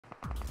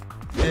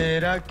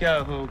तेरा क्या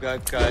होगा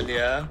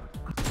Kaliya?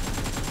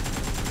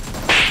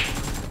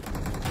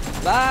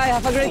 Bye,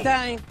 have a great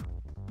time.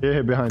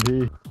 Yeah, behind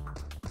he.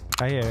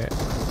 I hear it.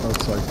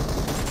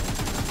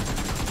 Outside.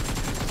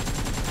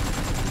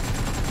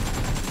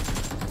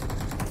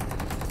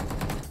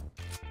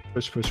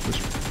 Push.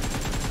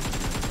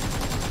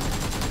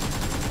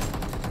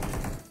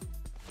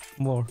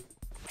 More.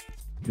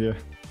 Yeah.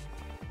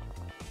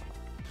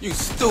 You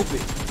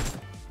stupid.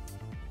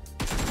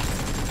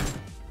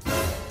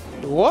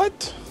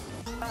 What?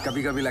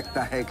 कभी-कभी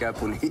लगता है कि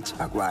पुलिस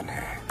भगवान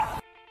है.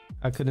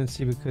 I couldn't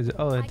see because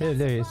there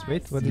he is.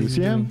 Wait, what You is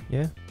see he him? doing?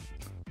 Yeah.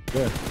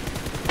 There.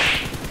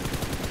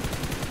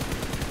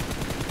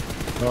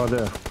 Oh,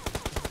 there.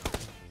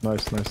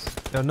 Nice.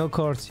 There are no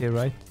cards here,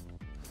 right?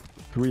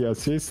 3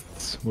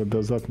 assists. What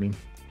does that mean?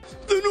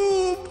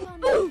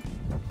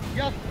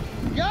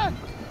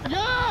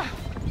 या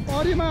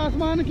और ये मैं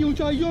आसमान की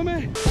ऊंचाइयों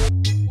में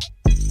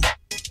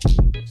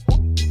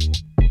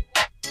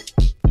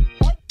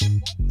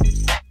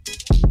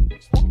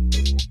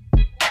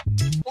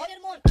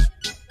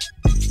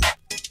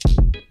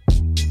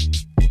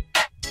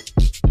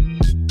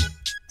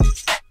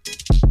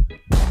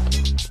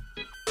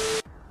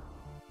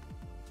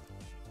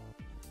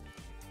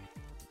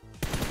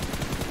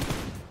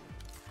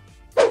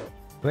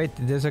Wait,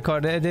 there's a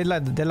car. They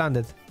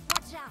landed.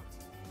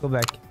 Go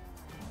back.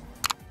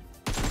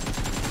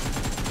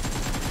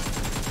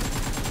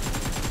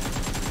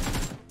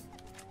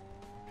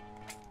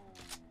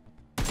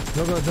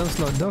 Go,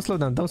 don't slow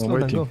down,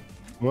 go.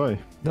 Why?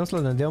 Don't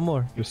slow down, there are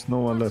more. There's no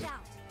one left.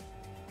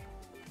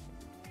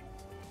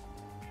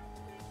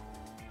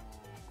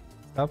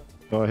 Stop.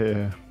 Oh,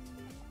 here.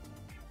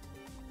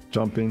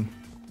 Jumping.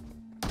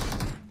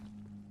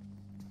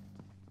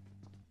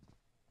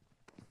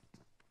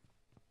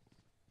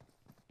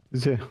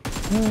 He's here.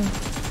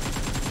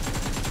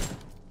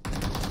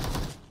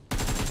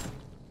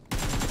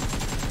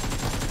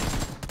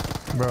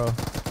 Bro.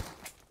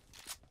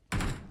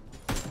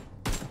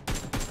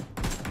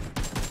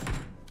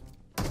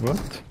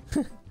 What?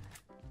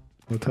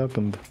 What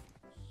happened?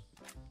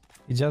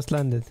 He just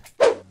landed.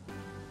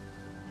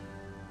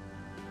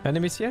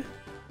 Enemies here?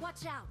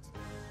 Watch out.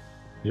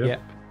 Yep. Yeah.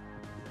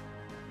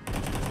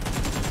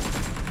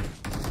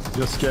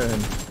 Just scare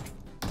him.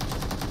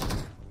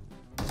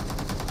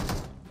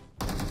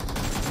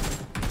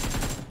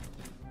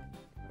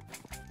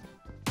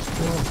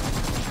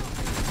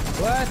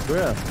 What?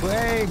 Where?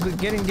 Wait,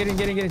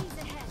 getting.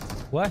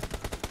 What?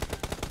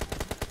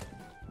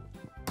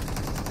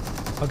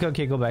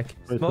 Okay, go back.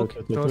 Smoke.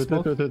 Throw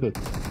smoke.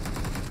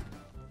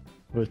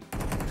 Wait.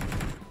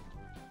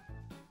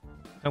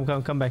 Come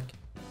back.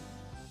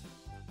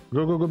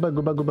 Go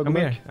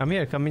back. I'm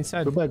here. Come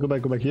inside. Go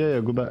back. Yeah,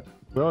 go back.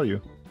 Where are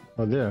you?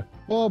 Oh, there.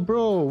 Oh,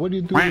 bro, what are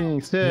you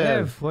doing?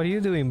 Lev, what are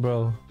you doing,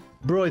 bro?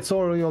 Bro, it's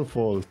all your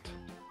fault.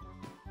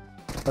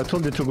 I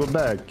told you to go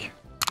back.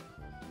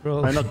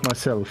 Bro, I knocked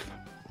myself.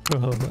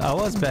 bro, I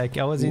was back.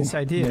 I was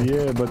inside here.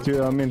 Yeah, but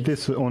I mean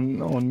this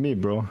on me,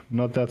 bro,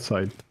 not that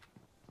side.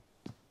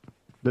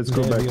 Let's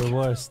go Lev, back. you're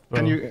worst, bro.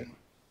 Can you?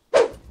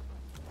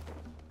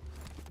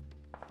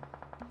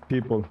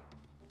 People.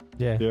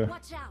 Yeah.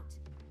 Watch out.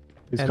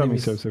 He's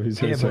Enemies. coming, Sev.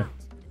 He's Yeah, here.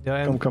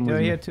 but Come they're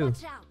with here me. too.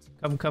 Watch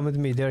out. Come with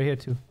me. They're here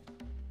too.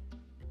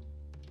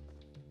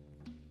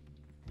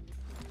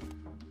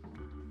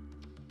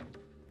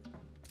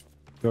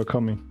 You're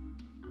coming.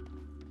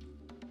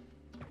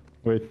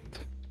 Wait.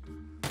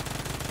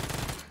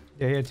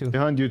 They're here too.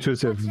 Behind you too,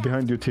 Sev.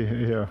 Behind you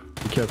here.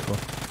 Be careful.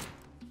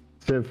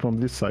 Sev from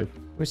this side.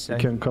 Which You side?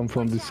 can come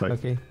from this side.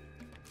 Okay.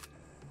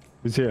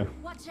 He's here.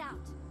 Watch out.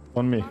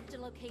 On me. Marked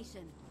a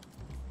location.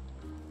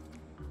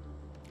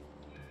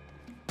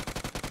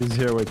 He's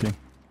here waiting.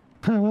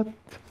 What?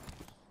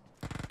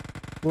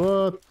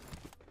 What?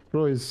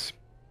 Bro is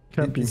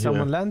camping Did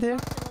someone here. land here?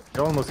 He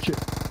almost killed.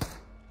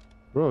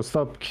 Bro,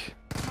 stop. Marked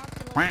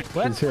a location.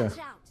 What? He's here. Watch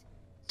out.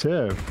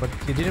 Sev. But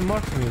you didn't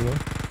mark me, bro.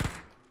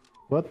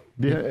 What?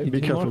 You Be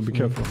didn't careful, mark be me.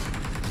 careful.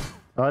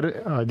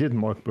 I did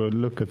mark, bro.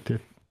 Look at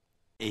it.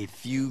 A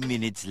few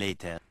minutes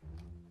later.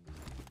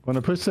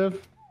 Wanna push,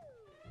 Sev?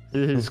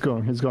 He's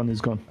gone. He's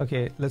gone.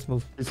 Okay, let's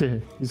move. He's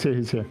here.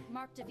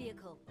 Marked a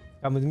vehicle.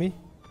 Come with me.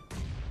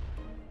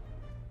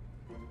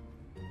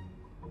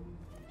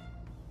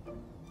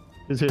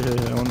 He's here,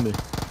 on me.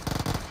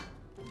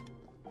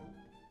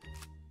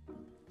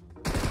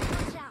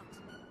 Watch out.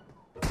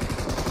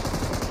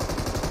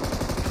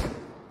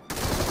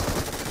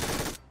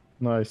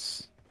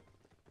 Nice.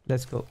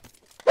 Let's go.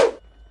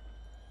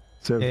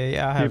 Sev,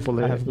 Yeah, I have- people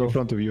I here have go. in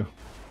front of you.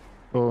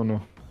 Oh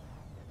no.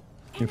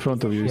 In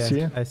front of you, Yeah,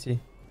 see? I see.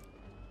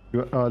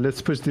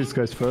 Let's push these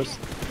guys first,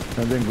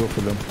 and then go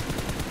for them.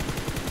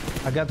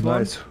 I got one.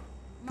 Nice.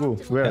 Ooh,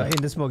 where?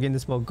 In the smoke.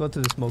 Go to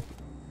the smoke.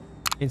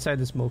 Inside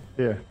the smoke.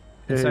 Yeah.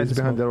 Yeah, Inside he's the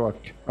behind smoke. the rock.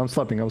 I'm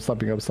stopping.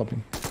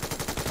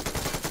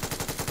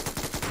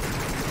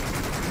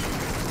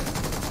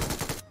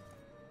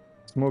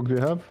 Smoke do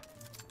you have?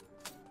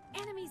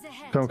 Enemies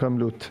ahead. Come,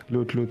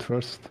 loot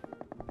first.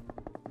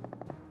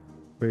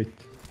 Wait.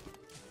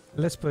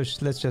 Let's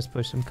push. Let's just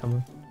push him. Come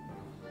on.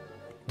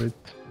 Wait.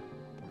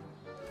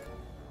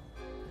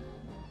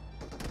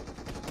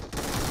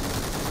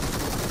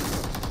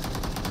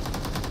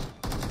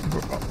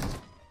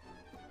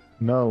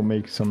 Now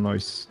make some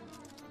noise.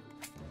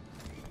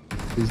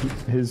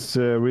 He's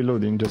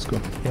reloading. Just go.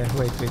 Yeah,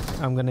 wait.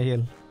 I'm gonna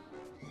heal.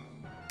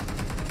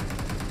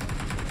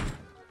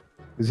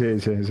 He's here.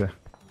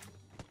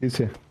 He's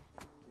here.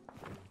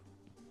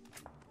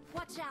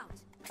 Watch out.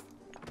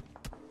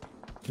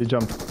 He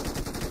jumped.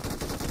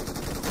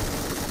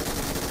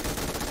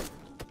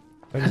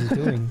 What is he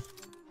doing?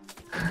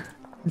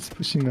 He's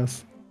pushing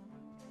us.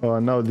 Oh,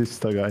 now this is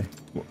the guy.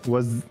 What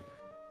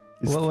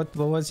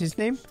was his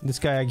name? This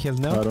guy I killed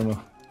now? I don't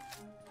know.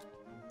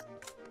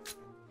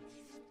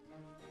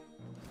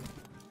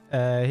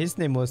 His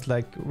name was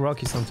like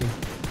Rocky something.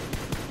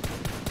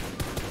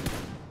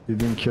 He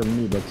didn't kill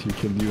me, but he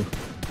killed you. You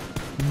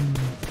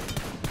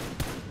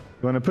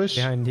wanna push?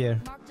 Behind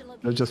here. Marked a location.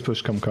 Let's just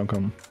push.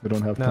 Come. We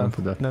don't have time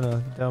for that. No,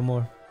 there are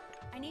more.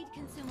 I need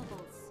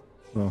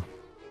consumables. No.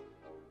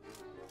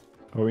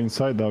 Oh,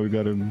 inside now we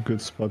got a good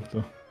spot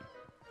though.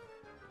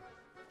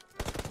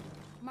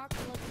 Marked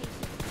a location.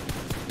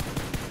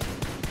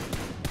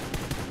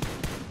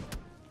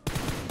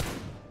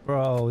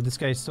 Bro, this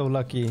guy is so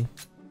lucky.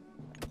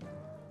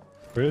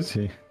 Where is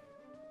he?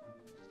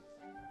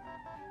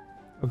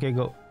 Okay,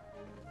 go.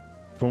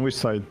 From which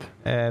side?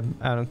 I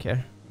don't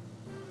care.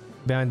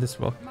 Behind this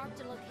rock.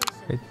 Marked a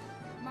location. Wait.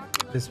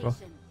 Marked a This rock.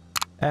 location.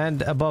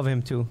 And above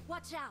him too.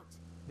 Watch out.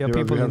 There are Yeah,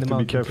 people we in have the to be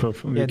mountain. careful.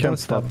 We Yeah,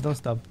 can't don't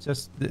stop.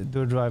 Just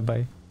do a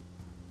drive-by.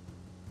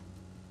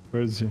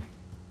 Where is he?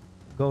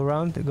 Go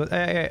around. Go.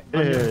 Yeah.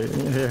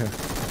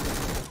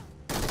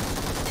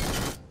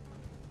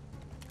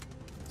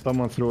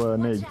 Someone threw a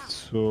nade,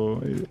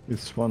 so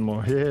it's one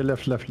more. Here,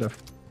 left.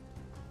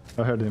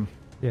 I heard him.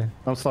 Yeah.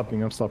 I'm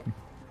stopping.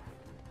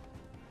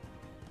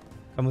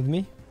 Come with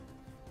me.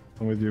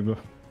 I'm with you, go.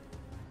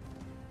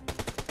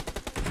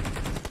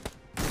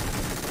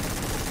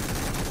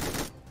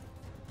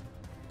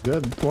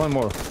 Good. One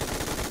more.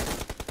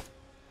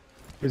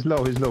 He's low.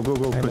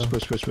 Go. I know.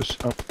 Push.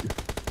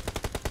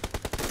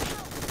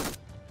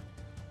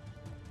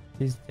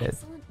 He's dead.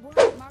 Excellent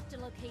work. Marked a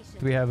location.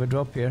 We have a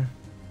drop here.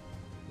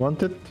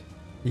 Want it?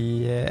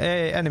 Yeah.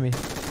 Hey, enemy.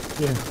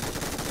 Yeah.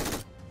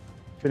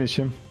 Finish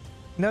him.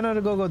 No,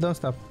 go. Don't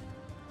stop.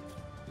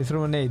 He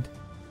threw a nade.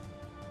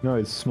 No,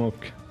 it's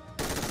smoke.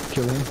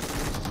 Kill him.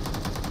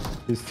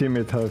 His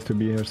teammate has to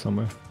be here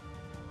somewhere.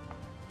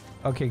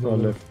 Okay, go. Oh,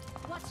 left.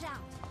 Watch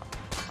out.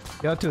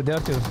 There are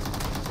two.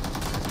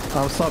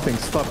 I'm stopping.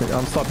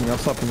 I'm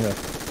stopping here.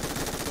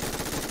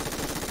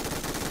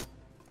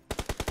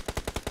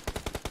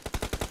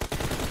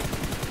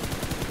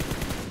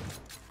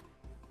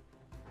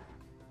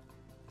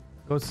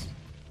 Goes.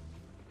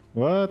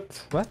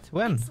 What? What?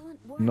 When?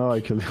 Excellent work. No,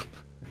 I killed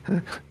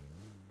him.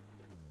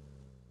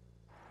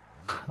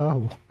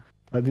 How?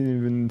 I didn't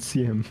even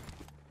see him.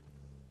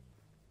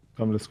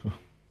 Come, let's go.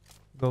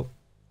 Go.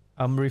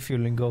 I'm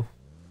refueling. Go.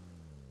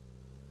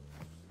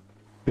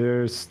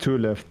 There's two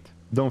left.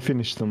 Don't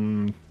finish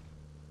them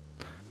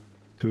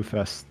too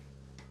fast.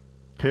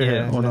 Here,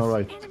 Yeah, on our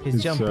let's- right.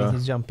 He's jumping. uh,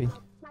 He's jumping.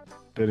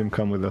 Let him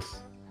come with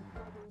us.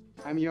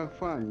 I'm your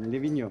fan,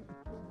 Levinho.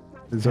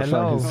 He's a Hello.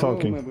 fan. He's Hello,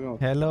 talking. my bro.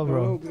 Hello,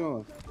 bro. Hello,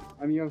 bro.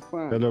 I'm your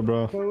fan. Hello,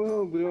 bro.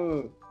 Hello,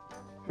 bro.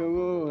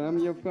 Hello, I'm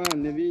your fan,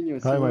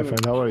 Levinho. Hi, my Hello.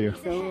 friend. How are you?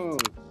 Hello.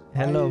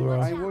 Hello,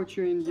 bro. I watch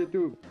you in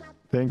YouTube.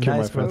 Thank you,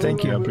 Nice, my friend. bro.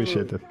 Thank you. I Hello.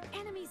 appreciate it.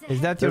 Enemies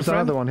Is that your There's friend?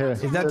 another one here.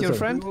 Is that Yes, your sir.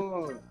 friend?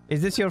 Bro,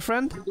 Is this your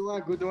friend? good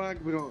luck,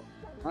 bro.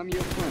 I'm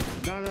your friend.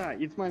 Dada,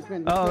 it's my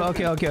friend. Oh,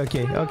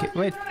 okay.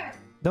 Wait.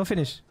 Don't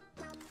finish.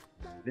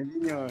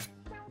 Levinho.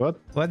 What?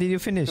 What did you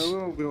finish?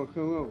 Hello, bro.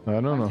 Hello. I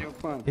don't know. I'm your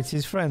fan. It's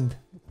his friend.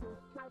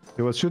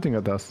 He was shooting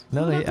at us.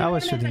 No, I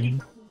was shooting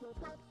him.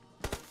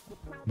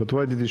 But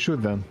why did he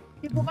shoot then?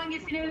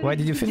 Why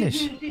did you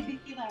finish?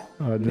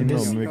 I didn't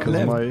This- know because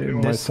left.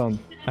 my This- son.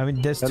 I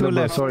mean, there's Hello, two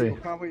bro, left. sorry.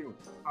 How are you?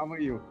 How are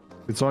you?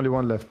 It's only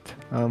one left.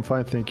 I'm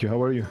fine, thank you.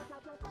 How are you?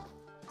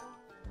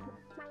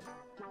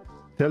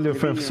 Tell your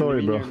friend Levinho,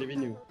 sorry, bro.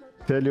 Levinho.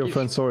 Tell your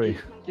friend sorry.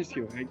 Kiss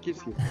you. I kiss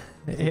you.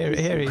 Here.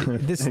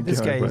 This Thank you,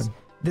 my friend.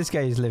 This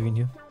guy is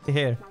Levinho.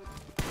 Here.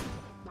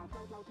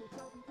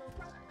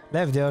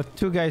 Left. There are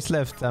two guys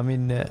left. I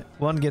mean,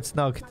 one gets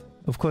knocked.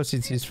 Of course,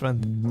 it's his friend.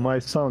 My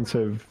sound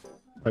save.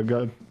 It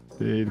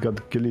got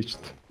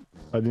glitched.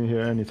 I didn't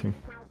hear anything.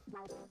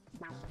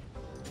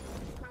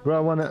 Bro,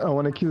 I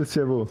wanna kill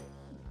Sevou.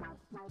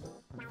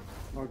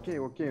 Okay.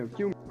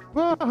 Kill me.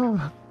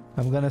 Ah!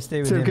 I'm gonna stay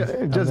with Sev,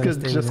 him. I'm gonna stay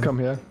with just him. come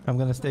here. I'm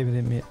gonna stay with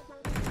him here.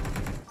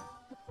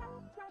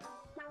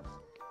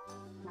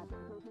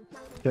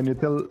 Can you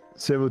tell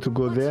Sevou to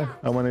go there?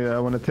 I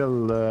wanna tell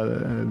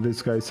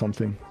this guy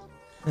something.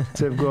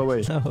 Sev, go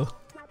away. No.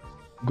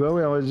 Go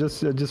away. I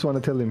just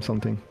wanna tell him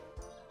something.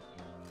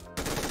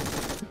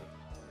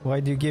 Why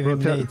do you give Bro, him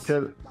nades?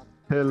 tell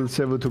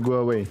Sevou to go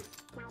away.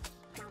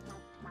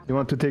 You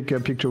want to take a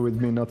picture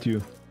with me, not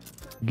you.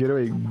 Get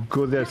away.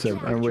 Go there,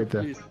 Sev, and wait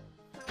there. Please.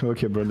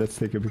 Okay, bro. Let's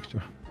take a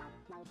picture.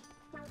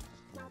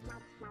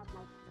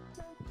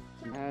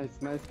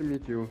 Nice to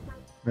meet you.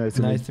 Nice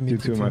to meet you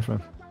too, my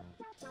friend.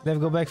 Lev,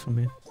 go back from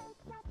me.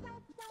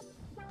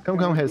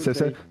 Come here,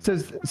 Sev.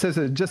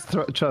 Just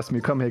trust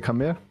me. Come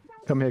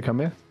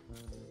here.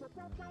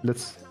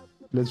 Let's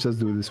just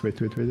do this. Wait.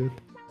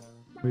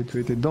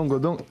 Don't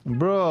go.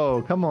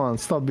 Bro, come on.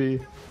 Stop me.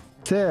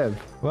 Sev.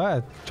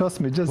 What?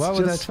 Trust me.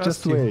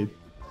 Just you? wait.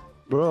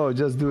 Bro,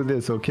 just do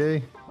this,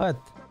 okay? What?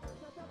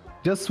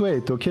 Just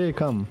wait, okay?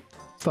 Come.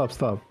 Stop,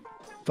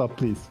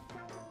 please.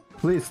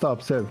 Please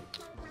stop, Sev.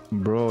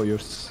 Bro,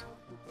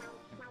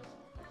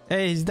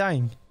 Hey, he's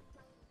dying.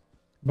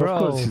 Bro, of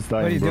course he's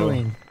dying, what are you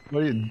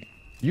bro. doing?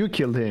 You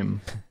killed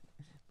him.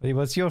 But it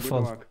was your Good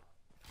fault. luck.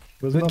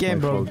 It was Good not game,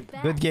 my bro. fault.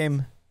 Good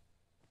game.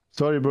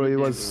 Sorry, bro. It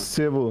was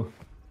Sevou.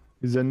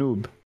 He's a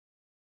noob.